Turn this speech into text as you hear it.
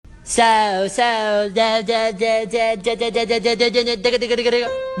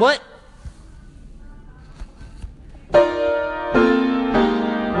What?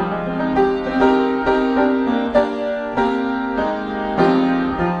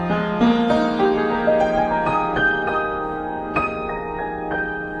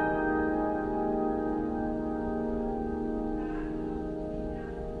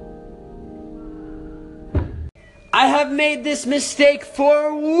 I have made this mistake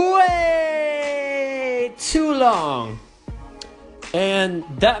for way too long. And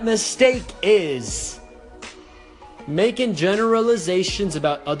that mistake is making generalizations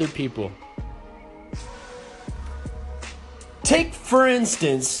about other people. Take, for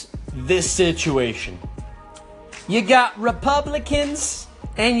instance, this situation. You got Republicans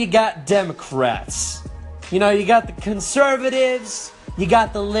and you got Democrats. You know, you got the conservatives, you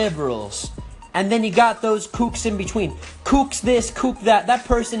got the liberals. And then you got those kooks in between. Kooks this, kook that. That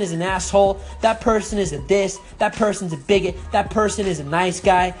person is an asshole. That person is a this. That person's a bigot. That person is a nice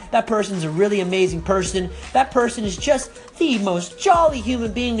guy. That person's a really amazing person. That person is just the most jolly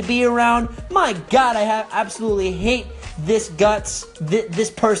human being to be around. My God, I absolutely hate this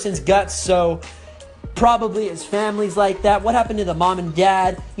person's guts. So probably his family's like that. What happened to the mom and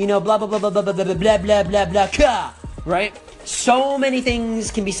dad? You know, blah, blah, blah, blah, blah, blah, blah, blah, blah, blah, blah, blah, right? So many things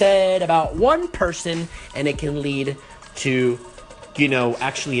can be said about one person, and it can lead to, you know,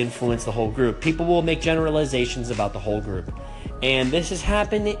 actually influence the whole group. People will make generalizations about the whole group. And this has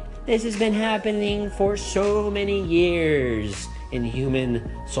been happening for so many years in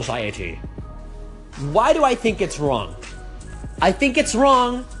human society. Why do I think it's wrong? I think it's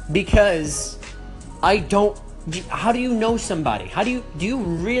wrong because how do you know somebody? Do you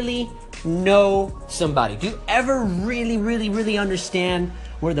really know somebody? Do you ever really understand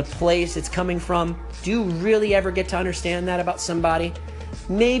where the place it's coming from? Do you really ever get to understand that about somebody?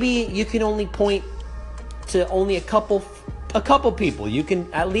 Maybe you can only point to only a couple people. You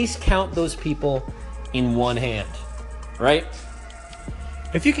can at least count those people in one hand, right?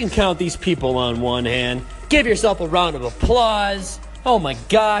 If you can count these people on one hand, give yourself a round of applause. Oh my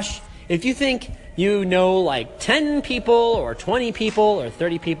gosh. If you think you know like 10 people or 20 people or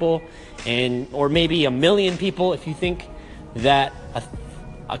 30 people or maybe 1,000,000 people, if you think that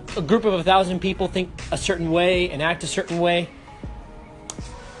a group of 1,000 people think a certain way and act a certain way,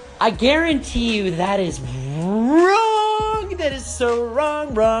 I guarantee you that is wrong. That is so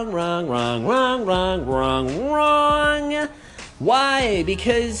wrong. Why?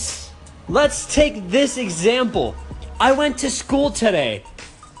 Because let's take this example. I went to school today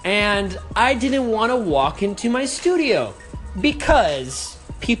and I didn't want to walk into my studio because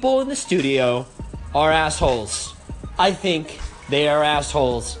people in the studio are assholes. I think they are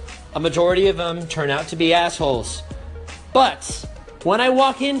assholes. A majority of them turn out to be assholes. But when I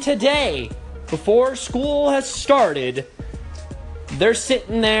walk in today, before school has started, they're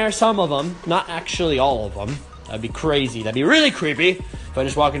sitting there, some of them, not actually all of them. That'd be crazy. That'd be really creepy if I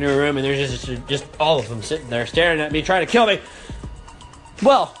just walk into a room and there's just all of them sitting there staring at me, trying to kill me.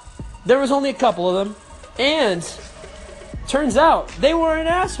 Well, there was only a couple of them, and turns out they weren't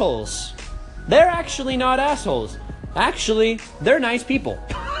assholes. They're actually not assholes. Actually, they're nice people.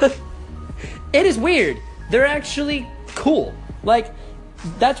 It is weird. They're actually cool. Like,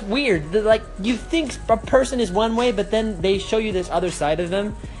 that's weird. Like, you think a person is one way, but then they show you this other side of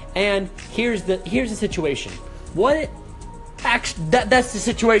them. And here's the situation. That's the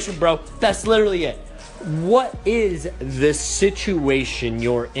situation, bro. That's literally it. What is the situation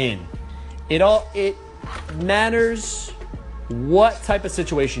you're in? It matters what type of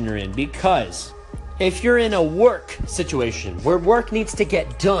situation you're in, because if you're in a work situation where work needs to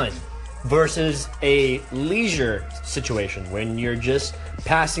get done versus a leisure situation when you're just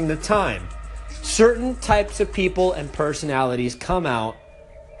passing the time, certain types of people and personalities come out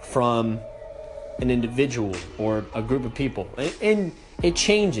from an individual or a group of people, and it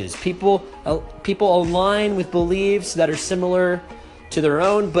changes. People align with beliefs that are similar to their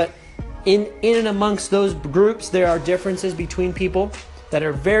own, but in and amongst those groups there are differences between people that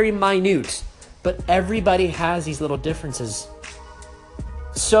are very minute, but everybody has these little differences.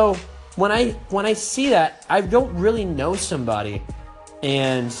 So when I see that, I don't really know somebody,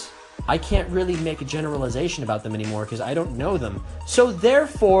 and I can't really make a generalization about them anymore because I don't know them. So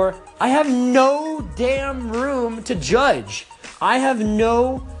therefore, I have no damn room to judge. I have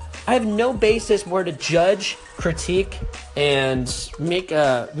no basis where to judge, critique, and make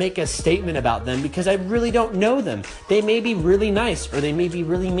a statement about them because I really don't know them. They may be really nice or they may be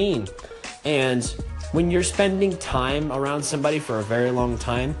really mean. And when you're spending time around somebody for a very long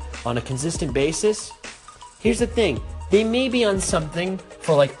time on a consistent basis, here's the thing. They may be on something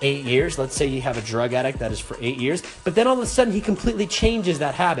for like 8 years. Let's say you have a drug addict that is for 8 years, but then all of a sudden he completely changes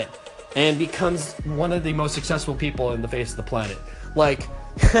that habit and becomes one of the most successful people in the face of the planet. Like,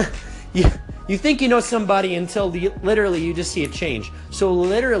 you think you know somebody until literally you just see it change. So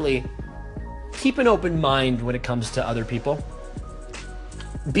literally, keep an open mind when it comes to other people,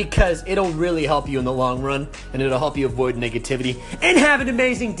 because it'll really help you in the long run, and it'll help you avoid negativity and have an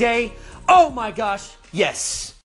amazing day. Oh my gosh, yes.